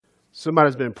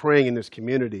Somebody's been praying in this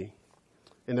community.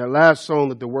 And that last song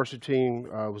that the worship team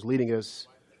was leading us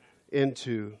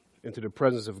into the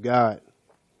presence of God,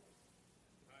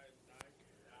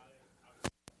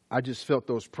 I just felt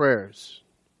those prayers.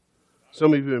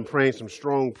 Some of you have been praying some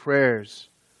strong prayers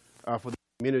for the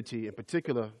community, in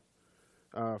particular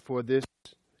for this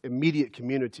immediate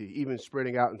community, even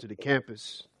spreading out into the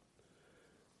campus.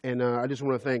 And I just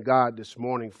want to thank God this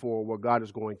morning for what God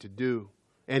is going to do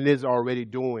and is already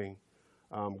doing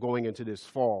going into this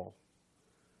fall.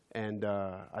 And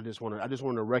I just want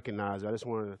to recognize, I just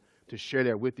wanted to share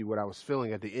that with you, what I was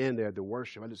feeling at the end there at the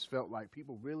worship. I just felt like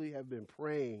people really have been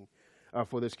praying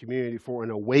for this community, for an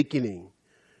awakening,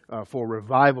 for a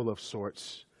revival of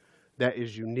sorts that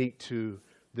is unique to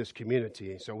this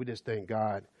community. And so we just thank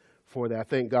God for that. I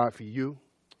thank God for you.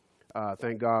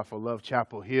 Thank God for Love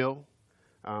Chapel Hill.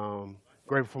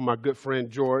 Grateful for my good friend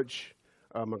George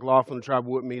McLaughlin, who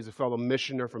traveled with me. He's a fellow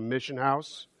missioner from Mission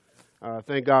House.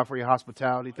 Thank God for your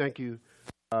hospitality. Thank you,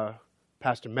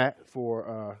 Pastor Matt,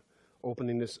 for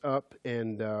opening this up.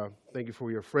 And thank you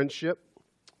for your friendship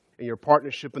and your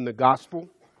partnership in the gospel.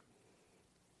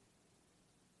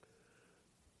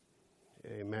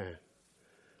 Amen.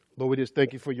 Lord, we just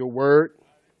thank you for your word.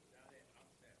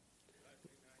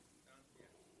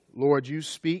 Lord, you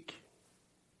speak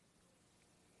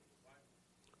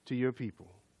to your people.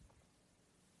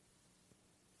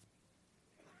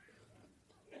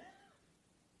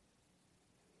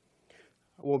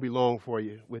 I won't be long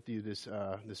with you this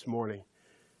morning.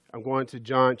 I'm going to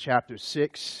John chapter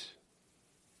 6.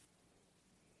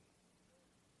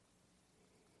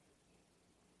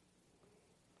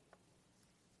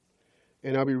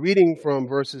 And I'll be reading from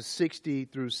verses 60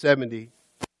 through 70.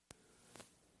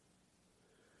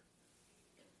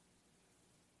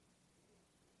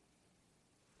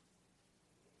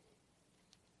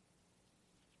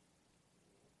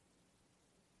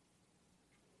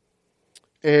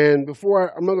 And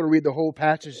I'm not going to read the whole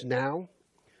passage now,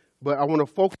 but I want to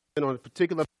focus in on a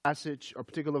particular passage or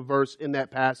particular verse in that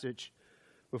passage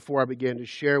before I begin to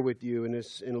share with you. And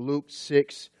it's in Luke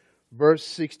 6, verse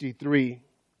 63.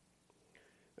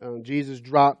 Jesus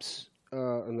drops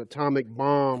an atomic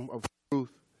bomb of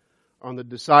truth on the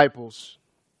disciples.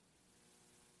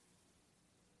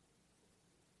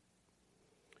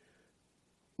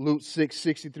 Luke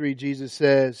 6:63, Jesus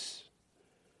says,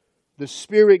 "The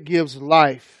Spirit gives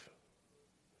life.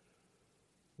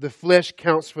 The flesh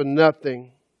counts for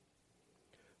nothing.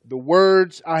 The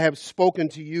words I have spoken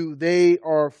to you, they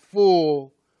are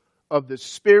full of the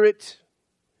Spirit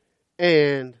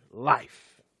and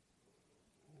life."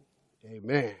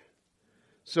 Amen.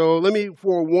 So let me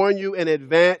forewarn you in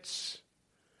advance.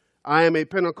 I am a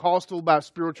Pentecostal by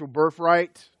spiritual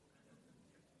birthright.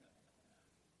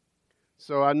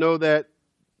 So I know that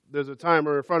there's a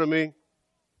timer in front of me.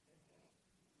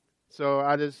 So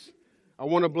I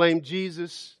want to blame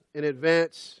Jesus in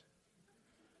advance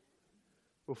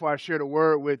before I share the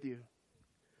word with you.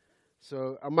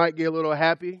 So I might get a little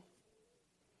happy.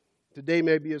 Today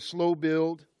may be a slow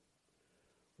build,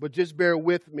 but just bear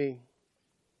with me.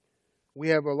 We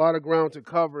have a lot of ground to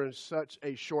cover in such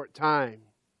a short time.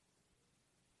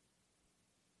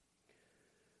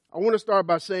 I want to start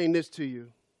by saying this to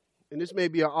you, and this may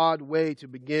be an odd way to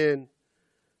begin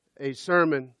a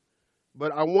sermon,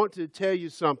 but I want to tell you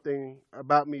something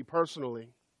about me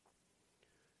personally.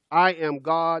 I am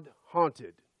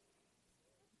God-haunted.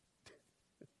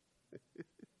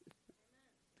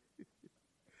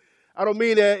 I don't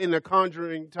mean that in a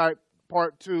Conjuring type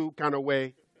part 2 kind of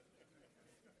way.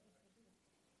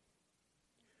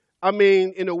 I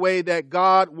mean in a way that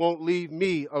God won't leave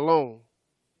me alone.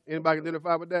 Anybody can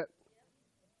identify with that?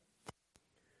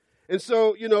 And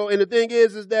so, and the thing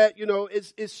is that,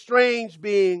 it's strange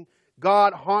being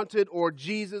God haunted or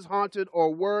Jesus haunted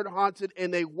or word haunted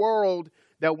in a world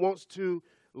that wants to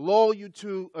lull you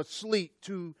to a sleep,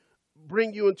 to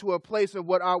bring you into a place of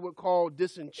what I would call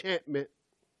disenchantment.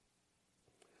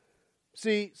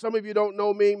 See, some of you don't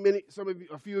know me,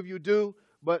 a few of you do,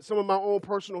 but some of my own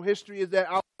personal history is that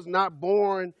I was not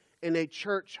born in a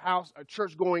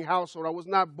church-going household. I was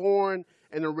not born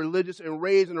in a religious and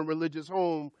raised in a religious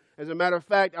home. As a matter of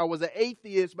fact, I was an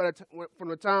atheist from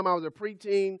the time I was a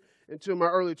preteen into my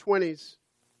early 20s.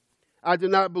 I did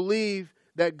not believe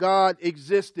that God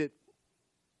existed.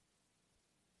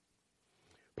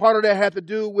 Part of that had to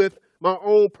do with my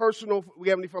own personal. We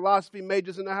have any philosophy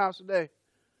majors in the house today?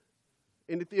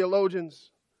 Any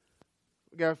theologians?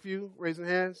 We got a few raising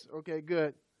hands. Okay,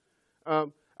 good.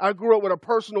 I grew up with a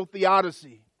personal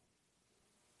theodicy.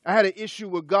 I had an issue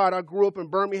with God. I grew up in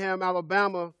Birmingham,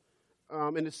 Alabama,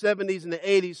 in the 70s and the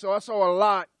 80s, so I saw a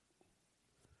lot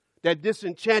that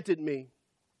disenchanted me.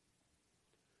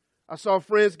 I saw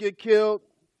friends get killed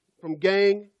from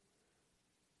gang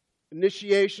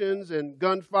initiations and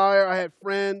gunfire. I had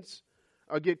friends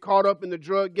get caught up in the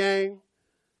drug game.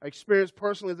 I experienced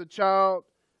personally as a child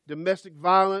domestic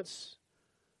violence.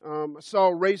 I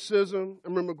saw racism. I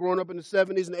remember growing up in the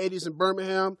 70s and 80s in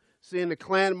Birmingham, seeing the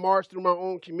Klan march through my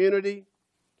own community,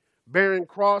 bearing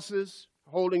crosses,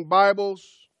 holding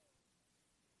Bibles.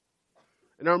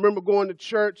 And I remember going to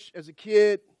church as a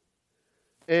kid,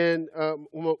 and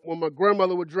when my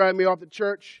grandmother would drag me off to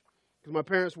church, because my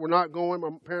parents were not going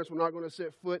to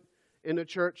set foot in the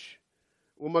church.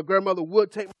 When my grandmother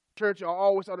would take me to church, I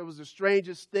always thought it was the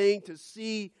strangest thing to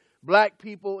see black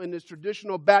people in this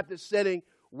traditional Baptist setting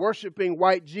worshiping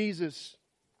white Jesus.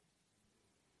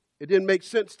 It didn't make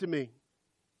sense to me.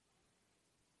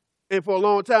 And for a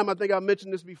long time, I think I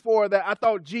mentioned this before, that I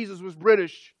thought Jesus was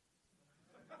British.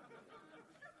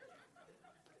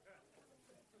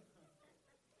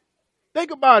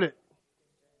 Think about it.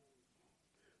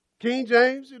 King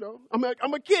James,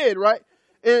 I'm a kid, right?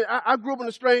 And I grew up in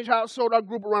a strange household. I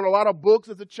grew up around a lot of books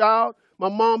as a child. My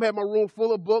mom had my room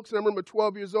full of books, and I remember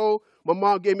 12 years old, my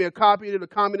mom gave me a copy of the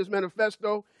Communist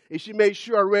Manifesto, and she made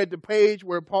sure I read the page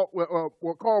where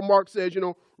Karl Marx says,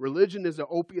 religion is the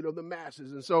opiate of the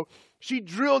masses. And so she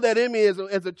drilled that in me as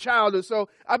a child, and so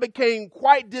I became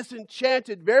quite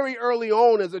disenchanted very early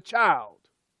on as a child.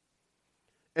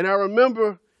 And I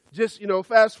remember just,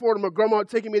 fast forward to my grandma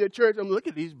taking me to church. I'm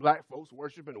looking at these black folks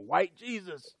worshiping white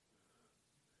Jesus.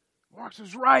 Marx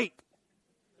is right.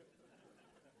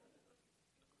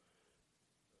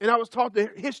 And I was taught the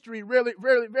history really,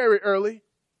 very, very early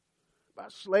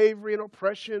about slavery and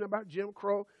oppression, about Jim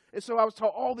Crow. And so I was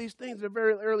taught all these things at a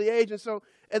very early age. And so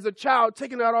as a child,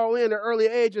 taking that all in at an early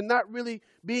age and not really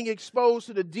being exposed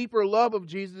to the deeper love of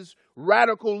Jesus,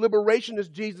 radical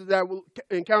liberationist Jesus that I will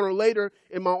encounter later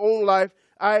in my own life,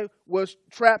 I was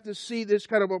trapped to see this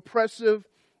kind of oppressive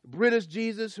British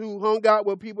Jesus who hung out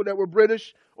with people that were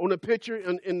British. On a picture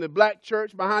in the black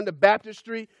church behind the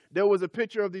baptistry, there was a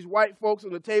picture of these white folks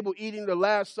on the table eating the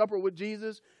Last Supper with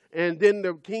Jesus. And then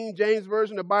the King James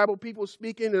Version of the Bible, people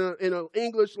speaking in an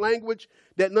English language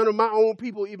that none of my own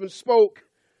people even spoke.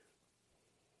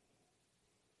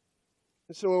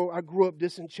 And so I grew up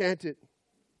disenchanted.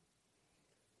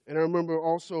 And I remember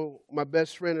also my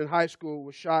best friend in high school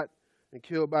was shot and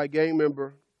killed by a gang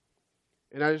member.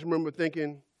 And I just remember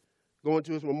thinking, going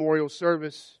to his memorial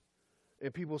service,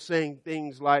 and people saying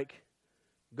things like,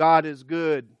 God is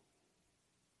good.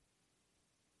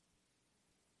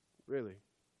 Really?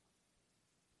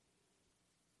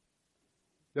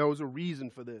 There was a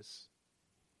reason for this.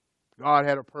 God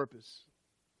had a purpose.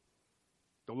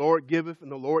 The Lord giveth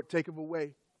and the Lord taketh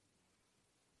away.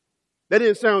 That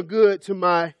didn't sound good to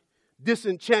my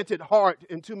disenchanted heart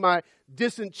and to my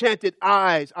disenchanted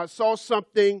eyes. I saw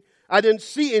something. I didn't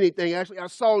see anything, actually. I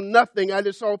saw nothing. I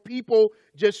just saw people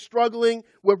just struggling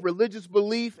with religious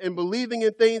belief and believing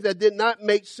in things that did not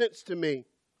make sense to me.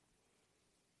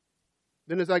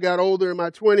 Then as I got older in my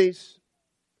 20s,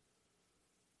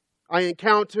 I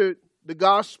encountered the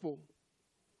gospel.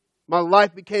 My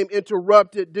life became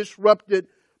disrupted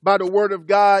by the word of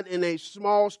God in a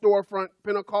small storefront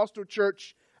Pentecostal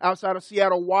church outside of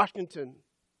Seattle, Washington.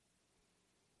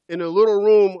 In a little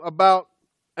room about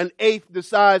an eighth the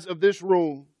size of this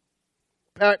room,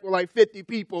 packed with like 50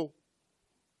 people,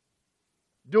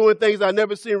 doing things I'd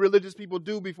never seen religious people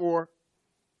do before.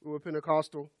 We were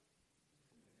Pentecostal.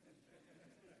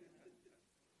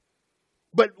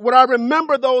 But what I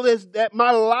remember, though, is that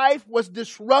my life was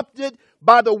disrupted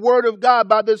by the Word of God,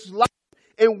 by this life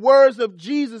and words of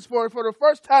Jesus. For the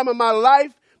first time in my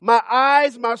life, my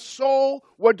eyes, my soul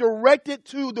were directed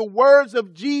to the words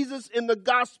of Jesus in the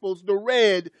Gospels, the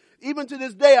red. Even to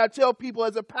this day, I tell people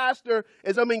as a pastor,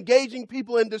 as I'm engaging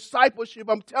people in discipleship,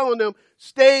 I'm telling them,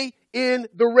 stay in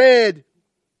the red.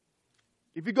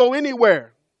 If you go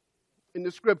anywhere in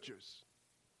the Scriptures,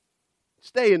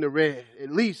 stay in the red,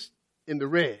 at least in the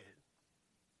red.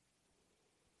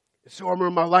 And so I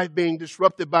remember my life being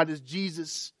disrupted by this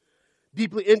Jesus,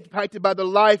 deeply impacted by the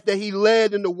life that he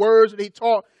led and the words that he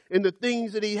taught and the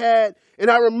things that he had.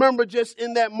 And I remember just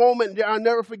in that moment, I'll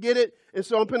never forget it. And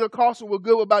so in Pentecostal, we're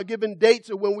good about giving dates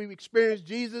of when we experienced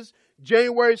Jesus.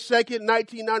 January 2nd,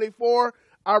 1994.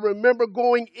 I remember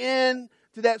going in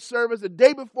to that service. The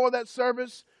day before that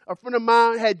service, a friend of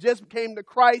mine had just came to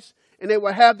Christ, and they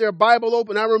would have their Bible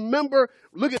open. I remember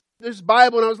looking at this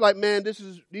Bible, and I was like, man,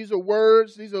 these are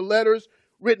words, these are letters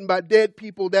written by dead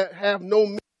people that have no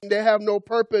meaning, they have no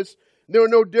purpose. They're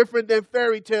no different than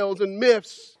fairy tales and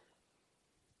myths.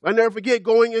 I never forget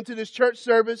going into this church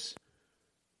service,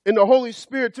 And the Holy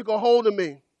Spirit took a hold of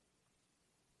me.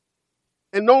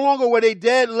 And no longer were they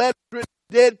dead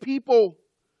people.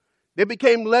 They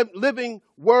became living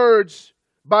words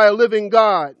by a living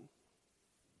God.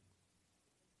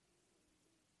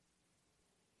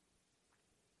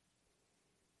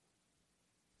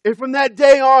 And from that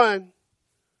day on,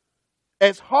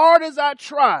 as hard as I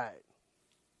tried,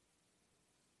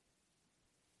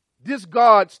 this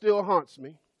God still haunts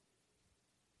me.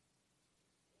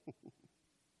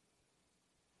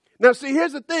 Now, see,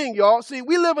 here's the thing, y'all. See,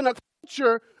 we live in a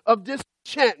culture of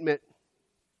disenchantment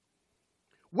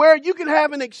where you can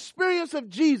have an experience of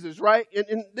Jesus, right?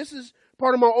 And this is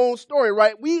part of my own story,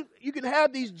 right? You can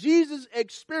have these Jesus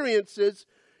experiences.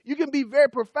 You can be very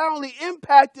profoundly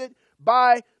impacted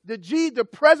by the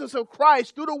presence of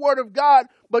Christ through the Word of God,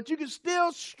 but you can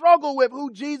still struggle with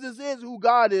who Jesus is, who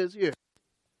God is here.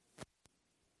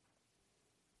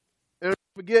 And I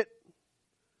forget,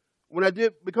 when I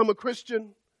did become a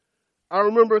Christian, I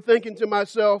remember thinking to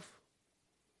myself,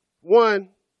 one,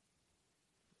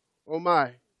 oh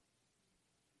my,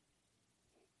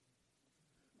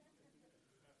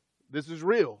 this is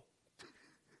real.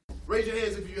 Raise your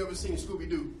hands if you've ever seen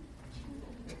Scooby-Doo.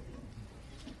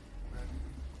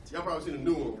 Y'all probably seen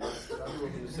the new one. I grew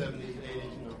up in the 70s, 80s,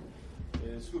 you know.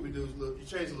 And Scooby-Doo's you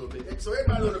changed a little bit. So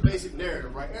everybody know the basic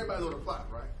narrative, right? Everybody know the plot,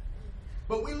 right?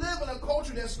 But we live in a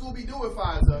culture that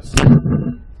Scooby-Dooifies us.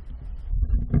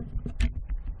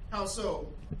 How so?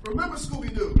 Remember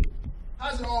Scooby-Doo.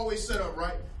 How's it always set up,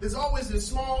 right? There's always this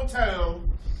small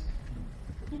town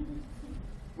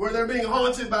where they're being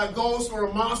haunted by ghosts or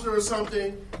a monster or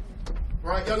something.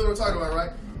 Right? Y'all know what I'm talking about,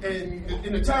 right?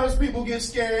 And the townspeople get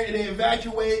scared and they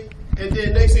evacuate. And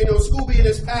then next thing you know, Scooby and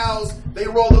his pals, they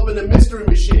roll up in the mystery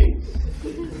machine.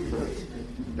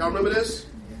 Y'all remember this?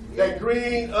 That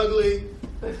green, ugly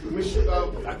machine.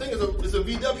 I think it's a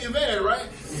VW van, right?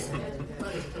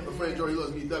 My friend Joey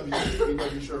loves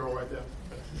VW shirt on right there.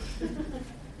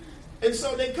 And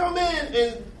so they come in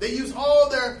and they use all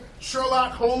their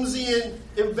Sherlock Holmesian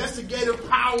investigative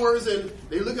powers and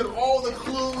they look at all the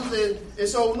clues. And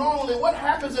so normally what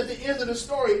happens at the end of the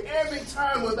story, every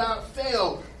time without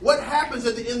fail, what happens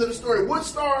at the end of the story would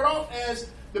start off as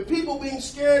the people being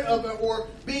scared of it or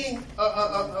being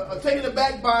taken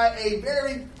aback by a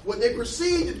very, what they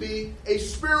perceive to be a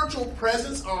spiritual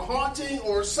presence, a haunting,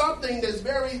 or something that's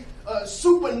very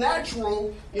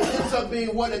supernatural. It ends up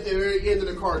being what at the very end of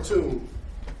the cartoon.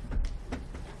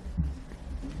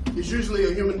 It's usually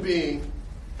a human being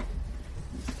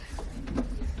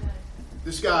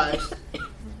disguised,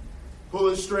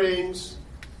 pulling strings,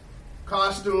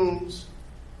 costumes.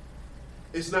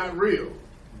 It's not real.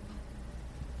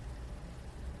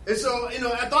 And so,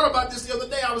 I thought about this the other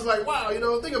day. I was like, wow,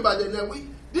 think about that now.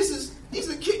 These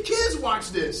are kids watch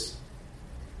this.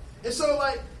 And so,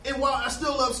 and while I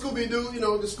still love Scooby-Doo,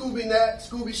 the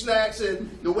Scooby Snacks, and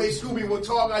the way Scooby would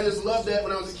talk, I just loved that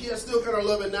when I was a kid. I still kind of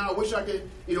love it now. I wish I could,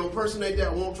 impersonate that.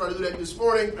 I won't try to do that this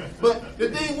morning. But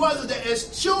the thing was that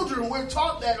as children, we're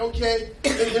taught that,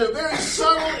 in a very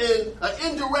subtle and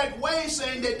indirect way,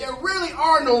 saying that there really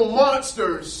are no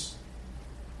monsters.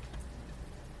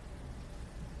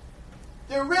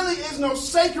 There really is no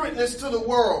sacredness to the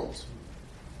world.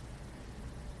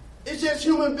 It's just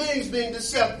human beings being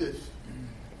deceptive.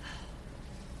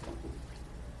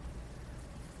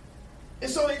 And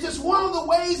so it's just one of the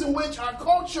ways in which our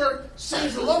culture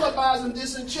sings lullabies and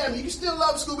disenchantment. You can still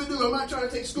love Scooby-Doo. I'm not trying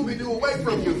to take Scooby-Doo away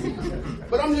from you.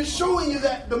 But I'm just showing you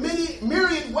that the many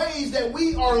myriad ways that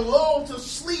we are lulled to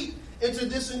sleep into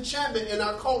disenchantment in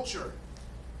our culture.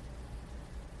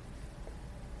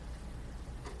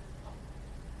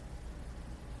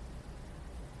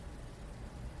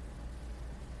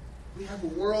 We have a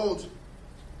world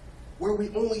where we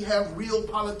only have real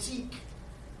politique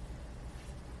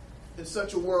in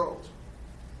such a world.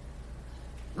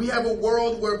 We have a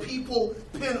world where people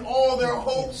pin all their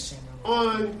hopes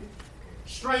on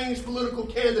strange political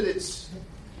candidates.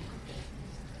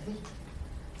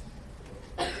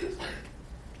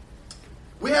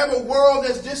 We have a world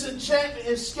that's disenchanted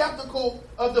and skeptical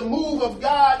of the move of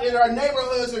God in our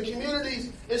neighborhoods and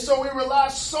communities. And so we rely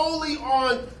solely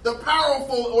on the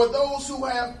powerful or those who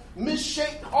have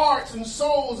misshaped hearts and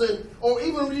souls, or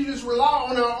even we just rely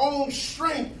on our own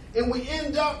strength. And we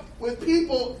end up with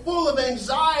people full of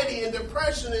anxiety and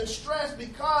depression and stress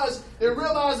because they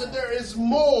realize that there is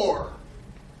more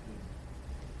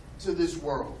to this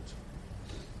world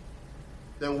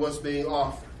than what's being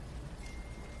offered.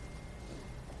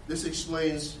 This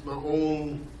explains my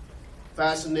own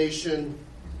fascination.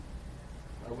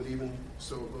 I would even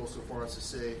go so far as to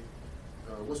say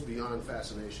what's beyond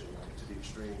fascination, to the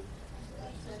extreme.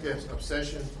 Yes,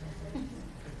 obsession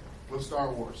with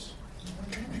Star Wars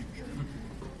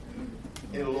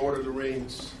and Lord of the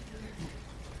Rings.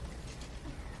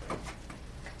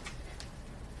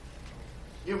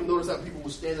 You ever notice how people will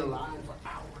stand in line for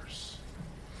hours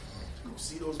to go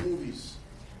see those movies?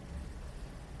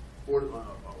 Or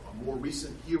a more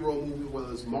recent hero movie,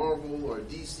 whether it's Marvel or a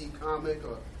DC comic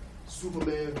or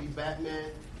Superman v.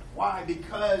 Batman. Why?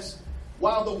 Because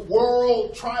while the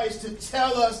world tries to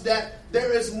tell us that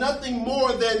there is nothing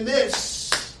more than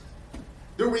this,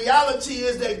 the reality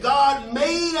is that God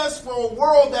made us for a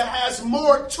world that has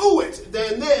more to it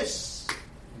than this.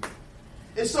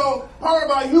 And so part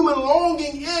of our human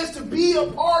longing is to be a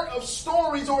part of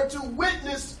stories or to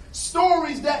witness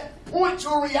stories that point to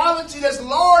a reality that's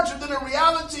larger than a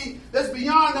reality that's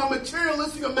beyond our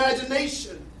materialistic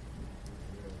imagination.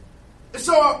 And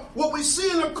so what we see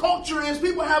in the culture is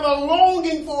people have a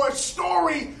longing for a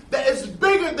story that is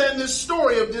bigger than this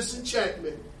story of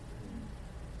disenchantment.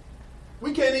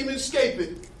 We can't even escape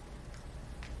it.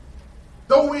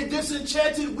 Though we're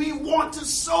disenchanted, we want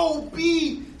to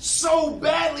be so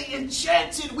badly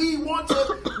enchanted. We want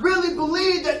to really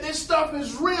believe that this stuff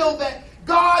is real, that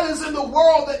God is in the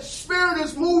world, that Spirit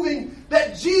is moving,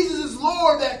 that Jesus is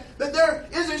Lord, that there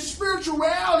is a spiritual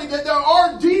reality, that there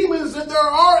are demons, that there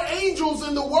are angels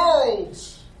in the world.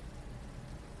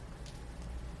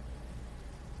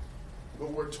 But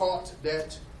we're taught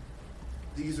that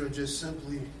these are just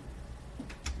simply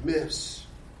myths,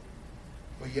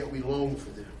 but yet we long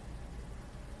for them.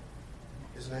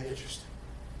 Isn't that interesting?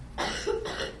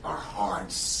 Our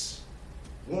hearts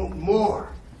want more,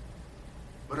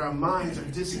 but our minds are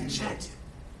disenchanted.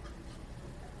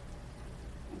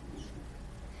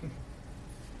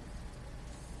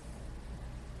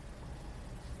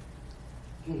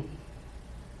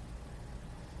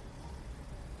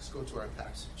 Let's go to our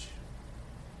passage.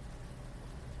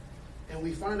 And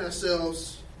we find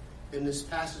ourselves in this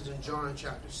passage in John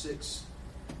chapter 6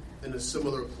 in a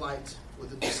similar plight with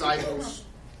the disciples.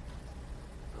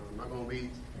 I'm not going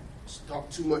to talk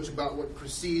too much about what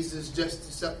precedes this, just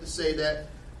except to say that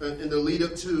in the lead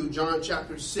up to John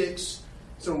chapter 6,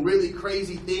 some really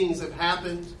crazy things have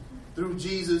happened through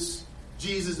Jesus.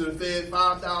 Jesus had fed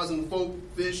 5,000 folk,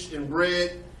 fish and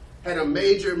bread, had a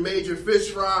major fish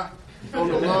fry on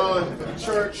the lawn of the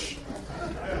church.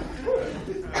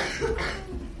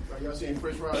 Y'all seen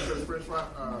fish fries?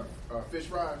 Fish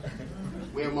fries?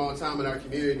 We have them all the time in our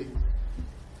community.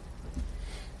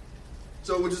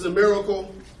 So, which is a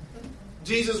miracle.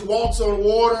 Jesus walks on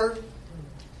water.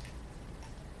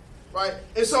 Right?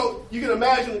 And so you can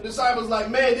imagine the disciples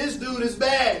like, man, this dude is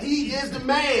bad. He is the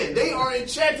man. They are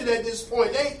enchanted at this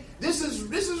point. This is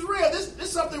real. This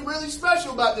is something really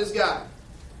special about this guy.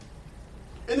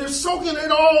 And they're soaking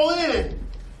it all in.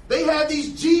 They have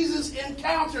these Jesus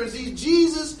encounters, these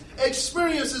Jesus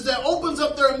experiences that opens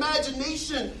up their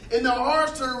imagination and their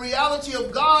hearts to the reality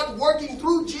of God working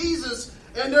through Jesus.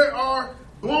 And they are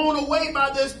blown away by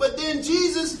this. But then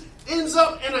Jesus ends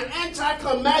up in an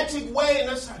anticlimactic way. And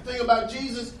that's the thing about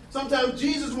Jesus. Sometimes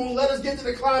Jesus won't let us get to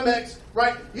the climax,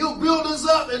 right? He'll build us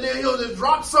up and then he'll just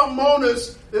drop something on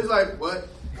us. It's like, what?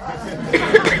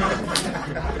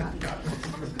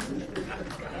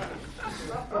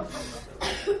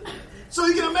 So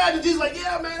you can imagine Jesus like,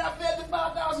 yeah, man, I fed the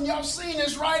 5,000. Y'all seen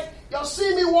this, right? Y'all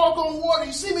see me walk on water.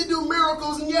 You see me do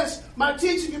miracles. And yes, my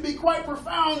teaching can be quite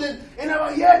profound. And they're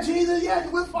like, yeah, Jesus, yeah,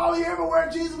 we'll follow you everywhere.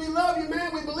 Jesus, we love you, man.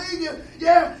 We believe you.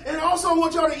 Yeah, and I also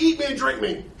want y'all to eat me and drink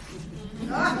me.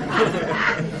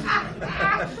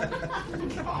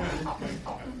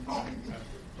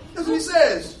 That's what he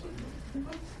says.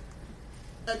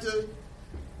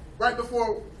 Right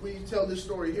before we tell this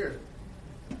story here.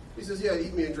 He says, yeah,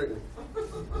 eat me and drink me.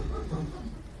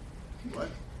 What?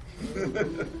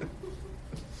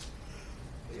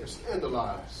 They are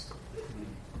scandalized.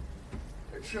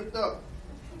 They're tripped up.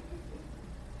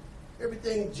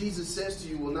 Everything Jesus says to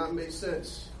you will not make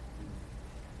sense.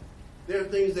 There are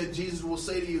things that Jesus will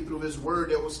say to you through his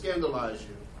word that will scandalize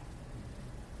you.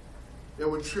 That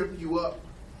will trip you up.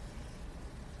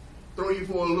 Throw you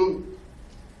for a loop.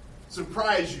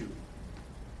 Surprise you.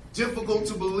 Difficult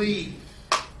to believe.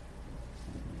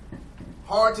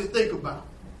 Hard to think about.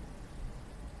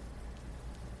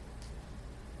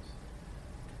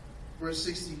 Verse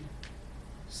 60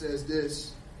 says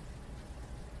this,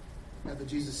 after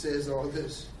Jesus says all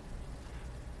this.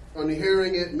 On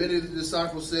hearing it, many of the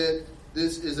disciples said,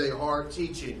 this is a hard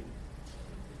teaching.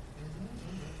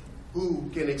 Who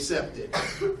can accept it?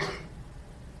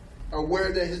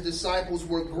 Aware that his disciples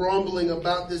were grumbling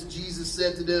about this, Jesus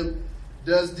said to them,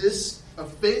 does this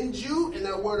offend you? And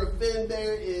that word offend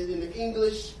there in the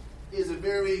English is a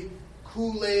very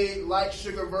Kool-Aid, light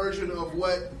sugar version of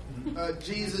what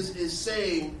Jesus is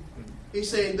saying. He's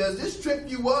saying, does this trip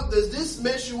you up? Does this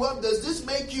mess you up? Does this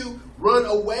make you run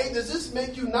away? Does this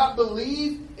make you not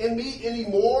believe in me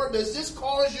anymore? Does this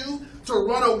cause you to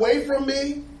run away from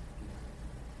me?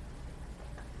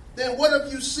 Then what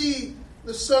if you see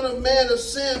the Son of Man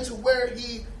ascend to where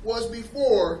he was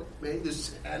before? Man,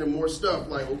 just adding more stuff.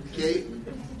 Like, okay.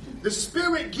 The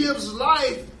Spirit gives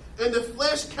life, and the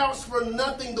flesh counts for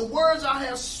nothing. The words I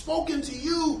have spoken to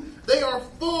you, they are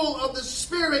full of the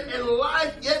Spirit and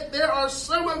life, yet there are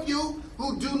some of you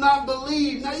who do not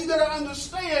believe. Now you got to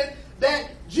understand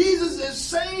that Jesus is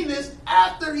saying this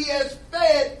after he has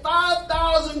fed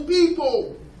 5,000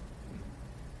 people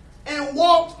and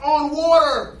walked on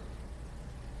water.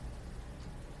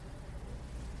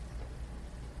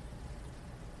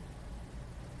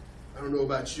 I don't know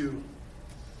about you,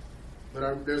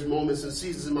 but there's moments and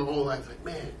seasons in my own life like,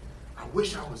 man, I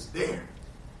wish I was there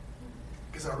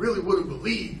because I really would have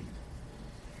believed.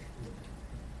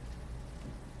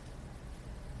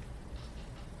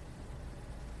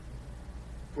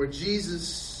 For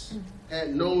Jesus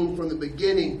had known from the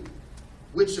beginning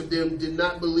which of them did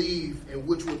not believe and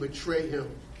which would betray him.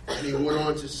 And he went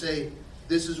on to say,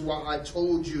 this is why I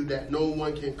told you that no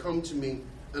one can come to me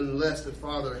unless the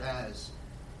Father has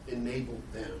enabled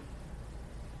them.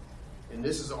 And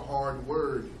this is a hard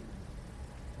word,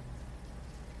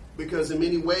 because in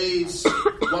many ways,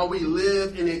 while we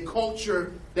live in a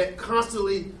culture that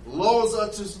constantly lulls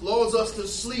us to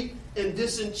sleep in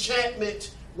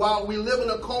disenchantment, while we live in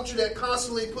a culture that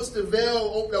constantly puts the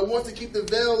veil, that wants to keep the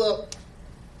veil up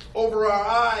over our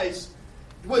eyes,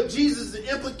 the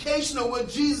implication of what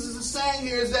Jesus is saying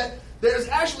here is that there's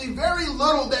actually very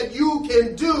little that you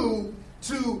can do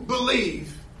to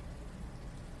believe.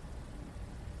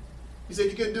 He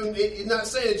said he's not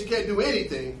saying that you can't do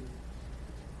anything.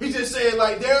 He's just saying,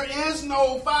 like, there is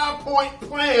no 5-point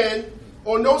plan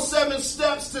or no 7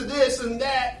 steps to this and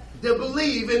that to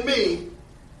believe in me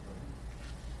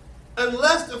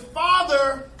unless the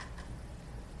Father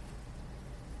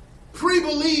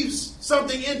pre-believes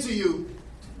something into you.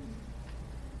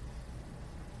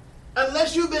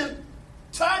 Unless you've been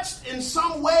touched in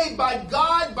some way by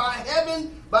God, by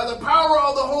heaven, by the power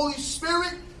of the Holy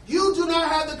Spirit, you do not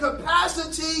have the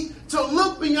capacity to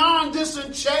look beyond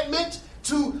disenchantment,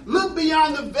 to look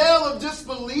beyond the veil of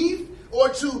disbelief, or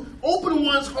to open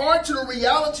one's heart to the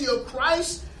reality of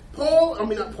Christ.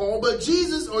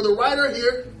 Jesus, or the writer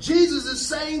here, Jesus is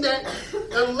saying that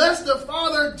unless the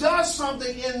Father does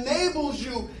something, enables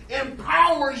you,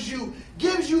 empowers you,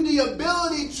 gives you the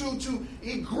ability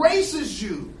he graces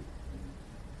you.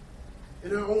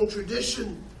 In our own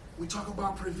tradition, we talk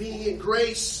about prevenient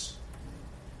grace.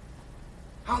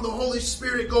 How the Holy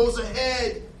Spirit goes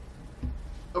ahead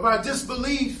of our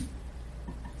disbelief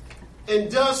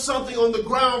and does something on the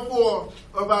ground floor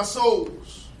of our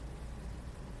souls.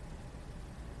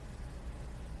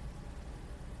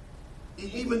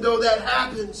 Even though that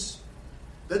happens,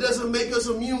 that doesn't make us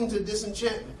immune to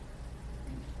disenchantment.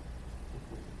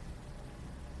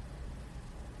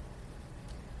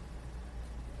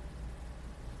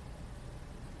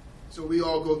 So we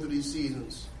all go through these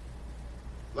seasons,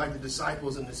 like the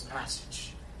disciples in this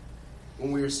passage,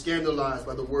 when we are scandalized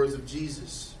by the words of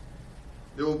Jesus.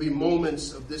 There will be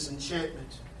moments of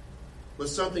disenchantment, but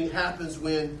something happens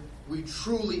when we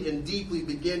truly and deeply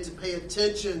begin to pay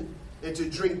attention and to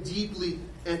drink deeply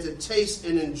and to taste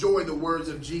and enjoy the words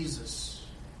of Jesus.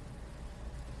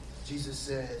 Jesus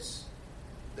says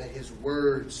that his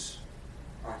words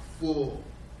are full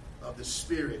of the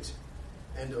Spirit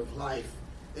and of life.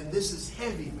 And this is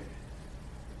heavy, man.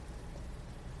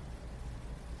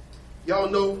 Y'all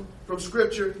know from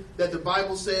Scripture that the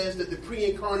Bible says that the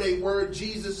pre-incarnate Word,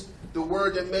 Jesus, the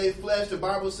Word that made flesh, the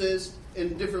Bible says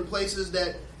in different places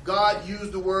that God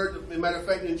used the Word. As a matter of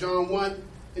fact, in John 1,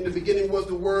 in the beginning was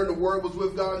the Word was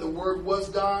with God, and the Word was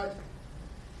God.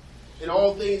 And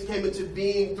all things came into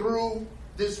being through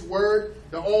this Word.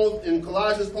 In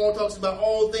Colossians, Paul talks about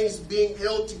all things being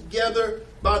held together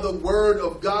by the Word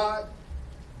of God.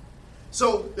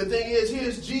 So the thing is,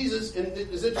 here's Jesus, and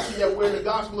it's interesting that we're in the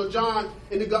Gospel of John.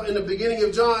 In the beginning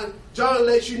of John, John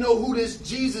lets you know who this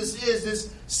Jesus is,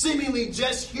 this seemingly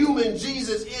just human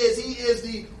Jesus is. He is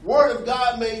the Word of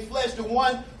God made flesh, the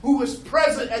one who was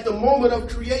present at the moment of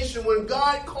creation when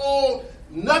God called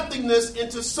nothingness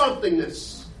into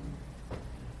somethingness,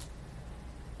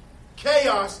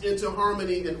 chaos into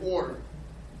harmony and order.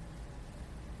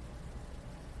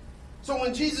 So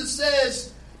when Jesus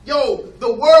says,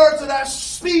 the words that I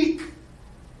speak,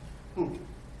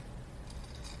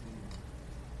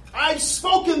 I've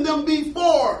spoken them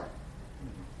before.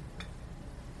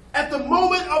 At the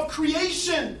moment of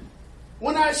creation,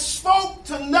 when I spoke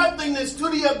to nothingness, to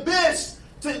the abyss,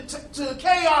 to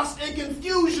chaos and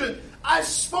confusion, I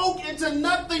spoke into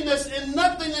nothingness, and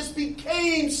nothingness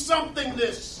became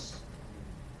somethingness.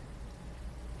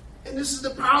 And this is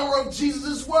the power of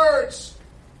Jesus' words.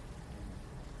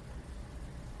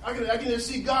 I can just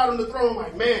see God on the throne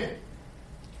like, man,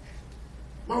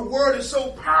 my word is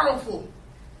so powerful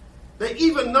that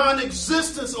even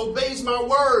non-existence obeys my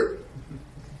word.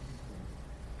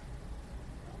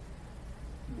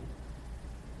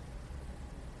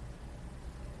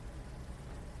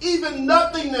 Even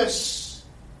nothingness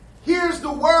hears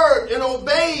the word and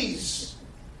obeys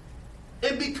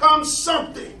and becomes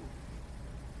something.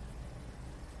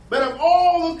 But of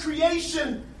all of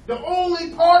creation, the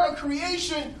only part of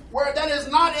creation where that is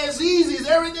not as easy as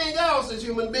everything else is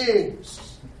human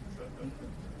beings.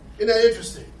 Isn't that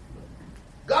interesting?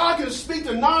 God can speak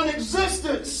to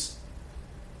non-existence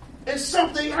and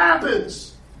something happens.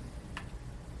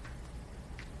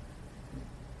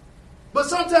 But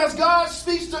sometimes God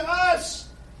speaks to us.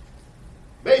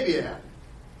 Maybe it happened.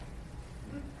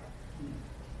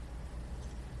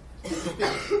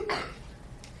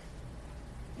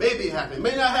 Maybe it happened. It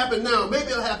may not happen now. Maybe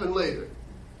it'll happen later.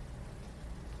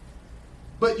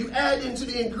 But you add into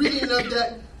the ingredient of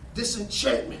that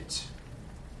disenchantment.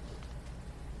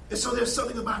 And so there's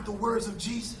something about the words of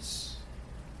Jesus.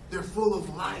 They're full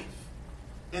of life.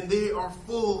 And they are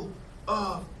full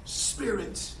of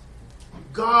spirit.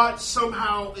 God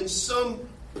somehow, in some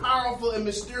powerful and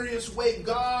mysterious way,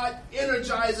 God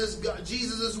energizes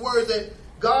Jesus' words. That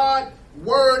God's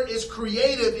word is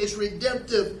creative, is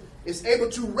redemptive, is able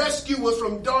to rescue us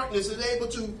from darkness, is able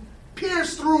to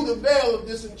pierce through the veil of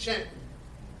disenchantment.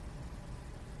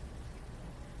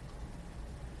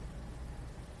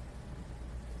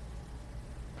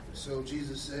 So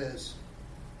Jesus says,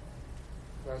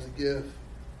 if I was to give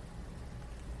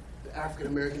the African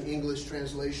American English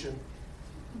translation,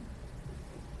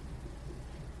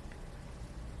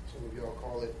 some of y'all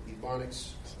call it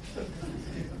Ebonics.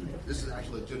 This is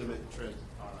actually legitimate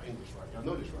English, right? Y'all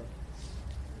know this, right?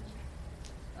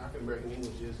 African American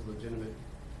English is a legitimate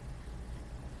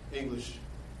English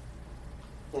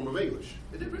form of English.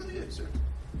 It really is, sir.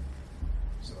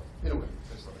 So, anyway,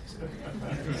 that's all I said.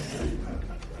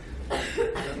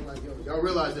 Y'all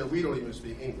realize that we don't even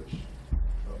speak English.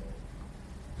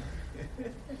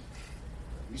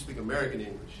 We speak American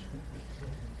English.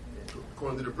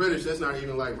 According to the British, that's not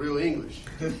even like real English.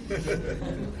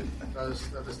 I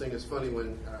just think it's funny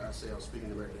when I say I'm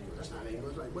speaking American English. That's not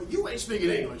English. Like, well, you ain't speaking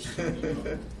English.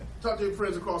 Talk to your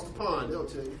friends across the pond. They'll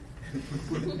tell you.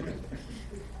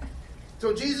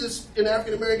 So Jesus, in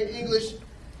African American English,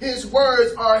 his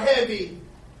words are heavy.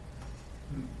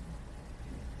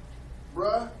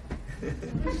 Bruh.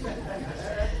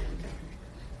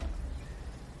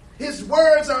 His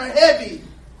words are heavy.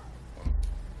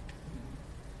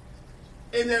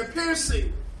 And they're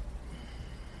piercing.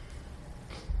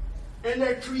 And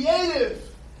they're creative.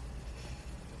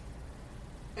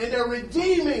 And they're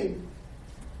redeeming.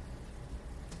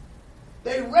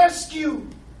 They rescue.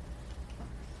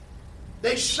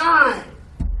 They shine.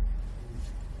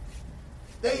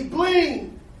 They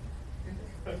bling.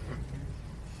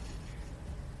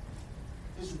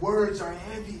 His words are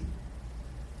heavy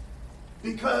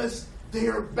because they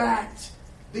are backed.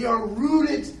 They are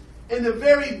rooted in the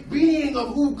very being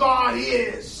of who God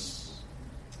is.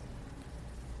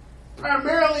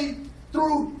 Primarily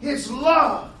through his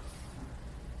love.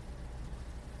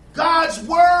 God's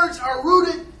words are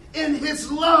rooted in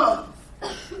his love.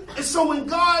 And so when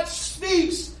God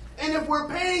speaks, and if we're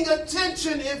paying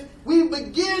attention, if we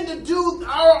begin to do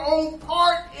our own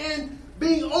part in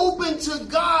being open to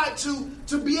God,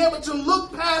 to be able to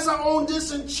look past our own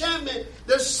disenchantment,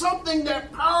 there's something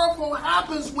that powerful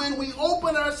happens when we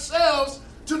open ourselves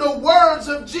to the words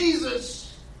of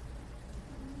Jesus.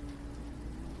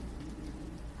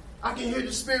 I can hear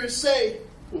the Spirit say,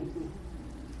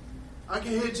 I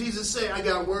can hear Jesus say, I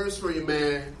got words for you,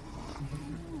 man.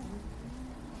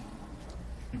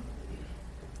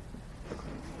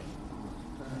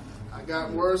 I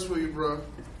got words for you, bro.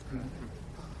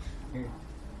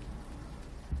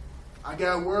 I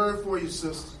got word for you,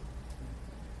 sister.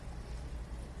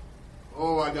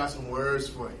 Oh, I got some words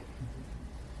for you.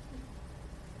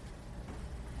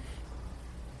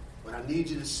 But I need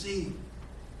you to see.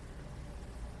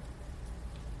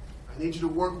 I need you to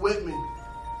work with me.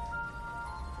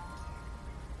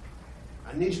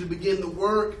 I need you to begin the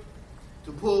work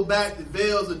to pull back the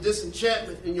veils of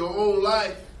disenchantment in your own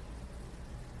life.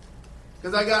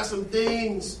 Because I got some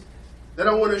things that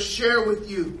I want to share with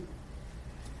you.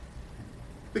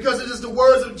 Because it is the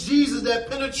words of Jesus that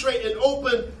penetrate and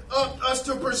open up us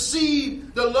to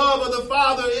perceive the love of the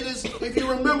Father. It is, if you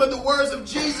remember the words of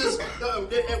Jesus,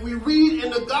 that we read in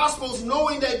the Gospels,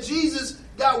 knowing that Jesus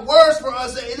got words for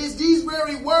us, that it is these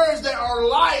very words that are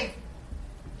life.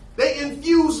 They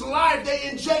infuse life. They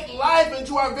inject life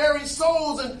into our very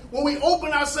souls. And when we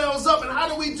open ourselves up, and how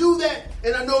do we do that?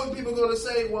 And I know people are going to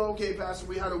say, well, okay,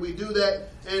 Pastor, how do we do that?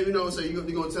 And, so you're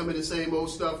going to tell me the same old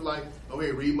stuff like,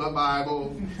 okay, read my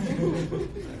Bible,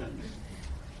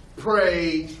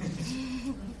 pray,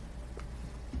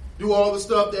 do all the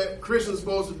stuff that Christians are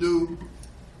supposed to do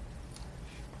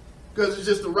because it's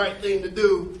just the right thing to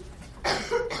do.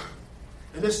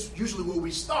 And that's usually where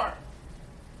we start.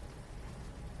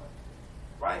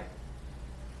 Right?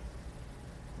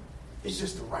 It's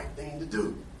just the right thing to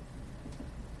do.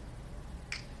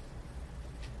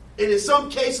 And in some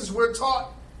cases, we're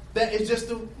taught that it's just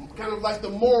kind of like the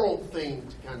moral thing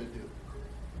to kind of do.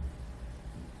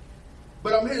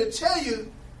 But I'm here to tell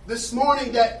you this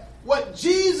morning that what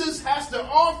Jesus has to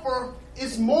offer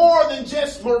is more than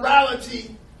just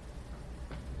morality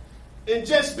and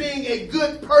just being a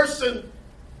good person.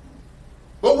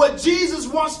 But what Jesus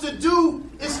wants to do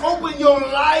is open your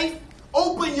life,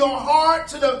 open your heart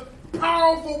to the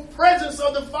powerful presence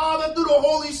of the Father through the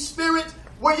Holy Spirit,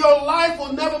 where your life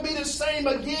will never be the same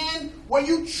again, where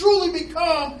you truly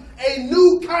become a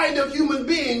new kind of human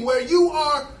being, where you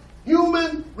are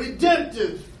human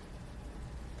redemptive,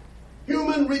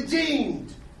 human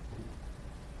redeemed,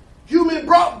 human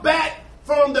brought back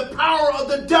from the power of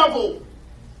the devil,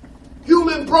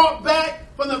 human brought back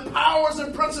from the powers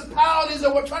and principalities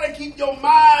that will try to keep your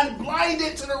mind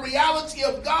blinded to the reality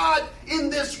of God in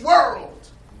this world.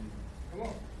 Come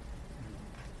on.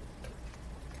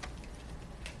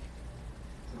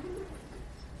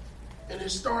 And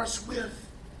it starts with,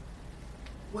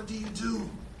 what do you do?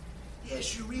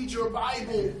 Yes, you read your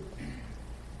Bible.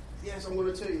 Yes, I'm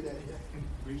going to tell you that.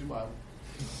 Read your Bible.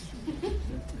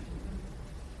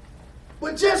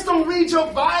 But just don't read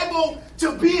your Bible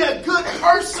to be a good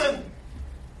person.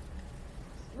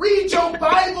 Read your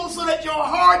Bible so that your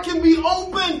heart can be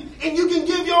open and you can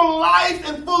give your life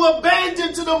in full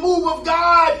abandon to the move of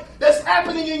God that's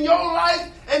happening in your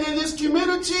life and in this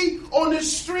community, on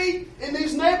this street, in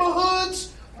these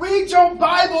neighborhoods. Read your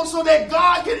Bible so that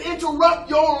God can interrupt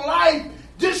your life,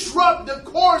 disrupt the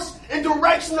course and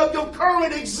direction of your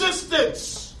current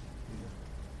existence.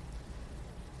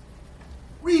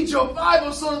 Read your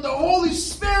Bible so that the Holy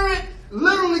Spirit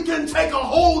literally can take a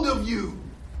hold of you.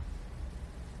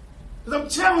 Because I'm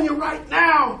telling you right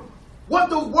now,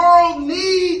 what the world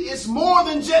needs is more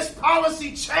than just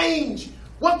policy change.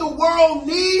 What the world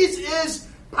needs is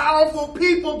powerful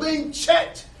people being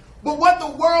checked. But what the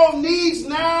world needs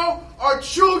now are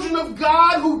children of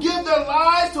God who give their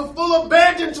lives to full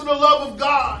abandon to the love of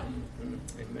God.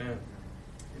 Amen. Amen.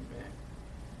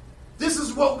 This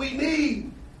is what we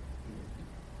need.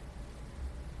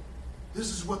 This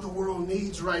is what the world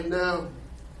needs right now.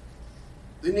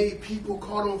 They need people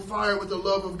caught on fire with the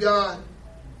love of God,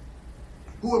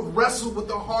 who have wrestled with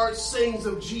the hard sayings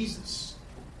of Jesus.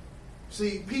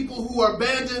 See, people who are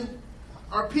abandoned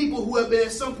are people who have been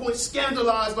at some point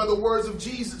scandalized by the words of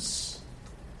Jesus.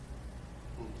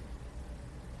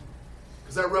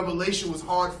 Because that revelation was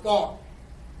hard fought.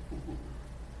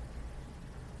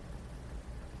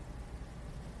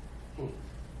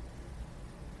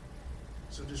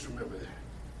 So just remember that.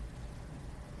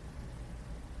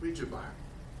 Read your Bible.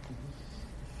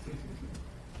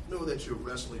 Know that you're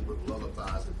wrestling with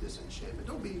lullabies of disenchantment.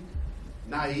 Don't be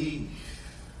naive.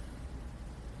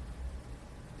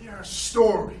 There are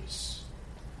stories.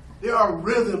 There are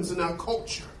rhythms in our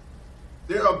culture.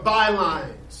 There are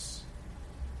bylines,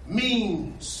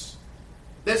 memes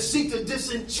that seek to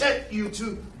disenchant you,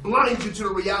 to blind you to the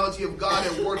reality of God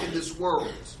at work in this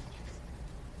world.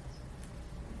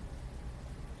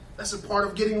 That's a part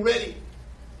of getting ready.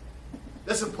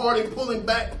 That's a part of pulling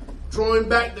back, drawing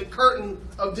back the curtain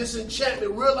of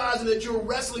disenchantment, realizing that you're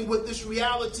wrestling with this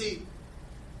reality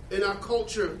in our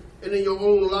culture and in your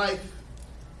own life.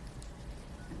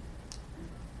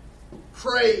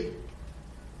 Pray.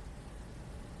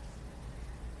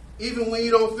 Even when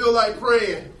you don't feel like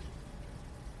praying.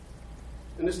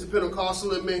 And it's the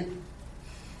Pentecostal in me.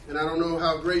 And I don't know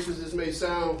how gracious this may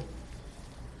sound.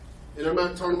 And I'm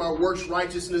not talking about works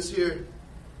righteousness here.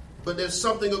 But there's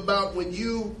something about when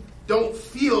you don't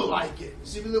feel like it.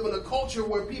 See, we live in a culture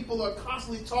where people are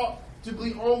constantly taught to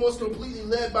be almost completely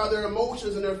led by their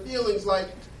emotions and their feelings. Like,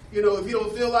 if you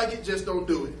don't feel like it, just don't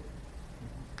do it.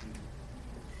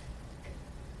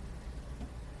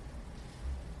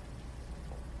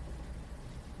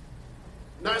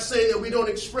 Not saying that we don't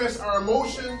express our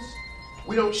emotions,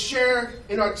 we don't share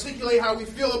and articulate how we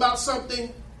feel about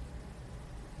something.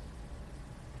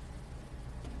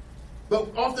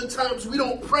 But oftentimes we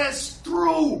don't press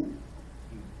through.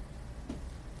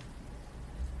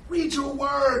 Read your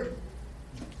word.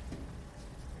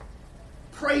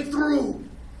 Pray through.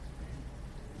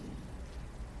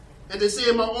 And they say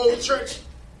in my old church,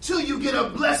 till you get a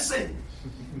blessing.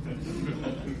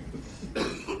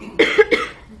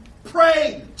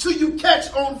 Pray till you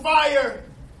catch on fire.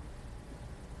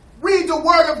 Read the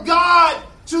word of God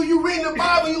till you read the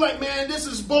Bible. You're like, man, this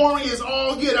is boring as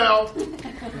all get out.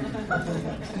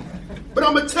 But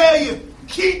I'm going to tell you,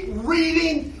 keep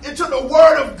reading until the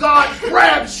word of God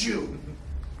grabs you.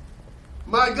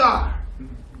 My God.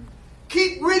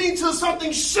 Keep reading till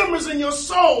something shimmers in your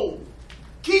soul.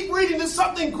 Keep reading till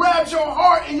something grabs your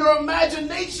heart and your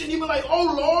imagination. You be like,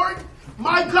 oh Lord,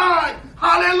 my God,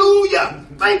 hallelujah.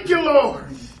 Thank you, Lord.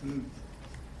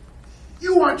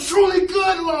 You are truly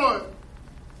good, Lord.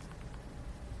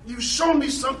 You've shown me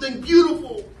something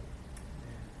beautiful.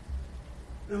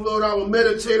 And Lord, I will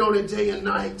meditate on it day and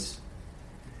night.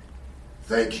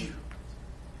 Thank you.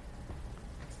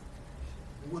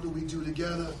 And what do we do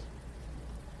together?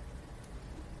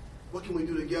 What can we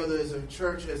do together as a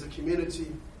church, as a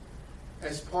community,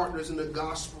 as partners in the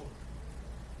gospel?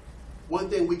 One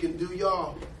thing we can do,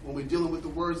 y'all, when we're dealing with the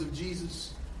words of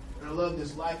Jesus, and I love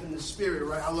this, life in the spirit,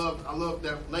 right? I love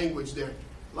that language there.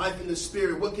 Life in the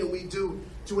spirit. What can we do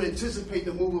to anticipate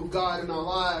the move of God in our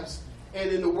lives and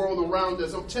in the world around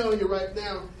us? I'm telling you right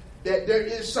now that there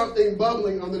is something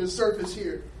bubbling under the surface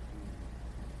here.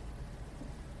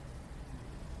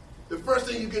 The first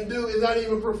thing you can do is not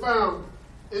even profound.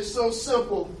 It's so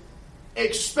simple.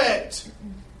 Expect.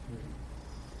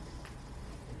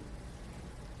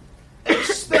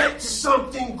 Expect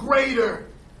something greater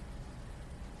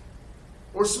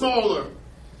or smaller.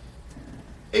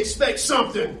 Expect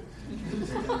something.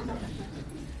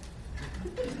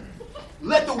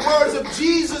 Let the words of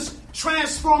Jesus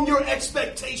transform your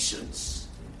expectations.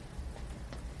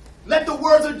 Let the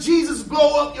words of Jesus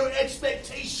blow up your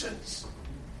expectations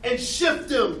and shift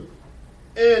them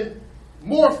and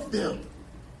morph them.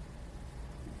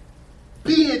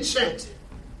 Be enchanted.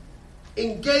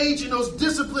 Engage in those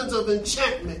disciplines of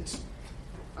enchantment.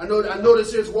 I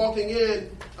notice here's walking in,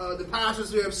 the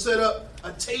pastors here have set up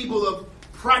a table of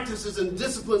practices and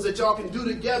disciplines that y'all can do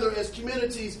together as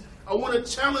communities. I want to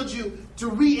challenge you to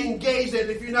re-engage that.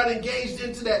 If you're not engaged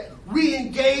into that,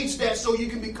 re-engage that so you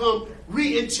can become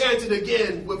re-enchanted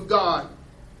again with God.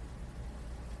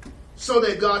 So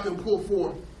that God can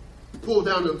pull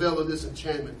down the veil of this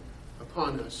enchantment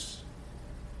upon us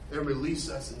and release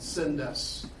us and send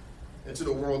us into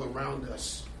the world around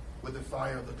us with the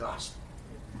fire of the gospel.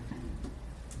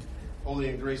 Holy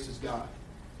and gracious God.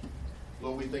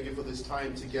 Lord, we thank you for this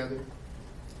time together.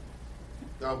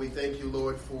 God, we thank you,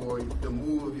 Lord, for the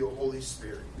move of your Holy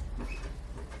Spirit.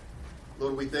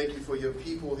 Lord, we thank you for your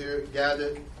people here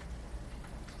gathered.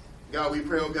 God, we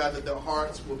pray, oh God, that their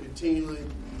hearts will continually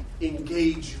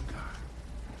engage you, God.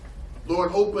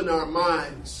 Lord, open our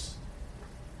minds,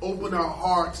 open our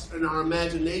hearts and our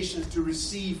imaginations to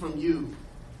receive from you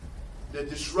the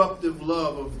disruptive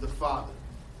love of the Father.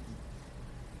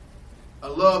 A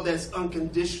love that's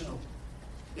unconditional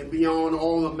and beyond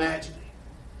all imagining.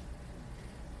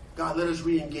 God, let us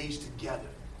re-engage together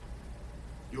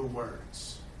your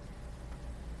words.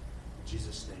 In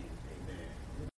Jesus' name.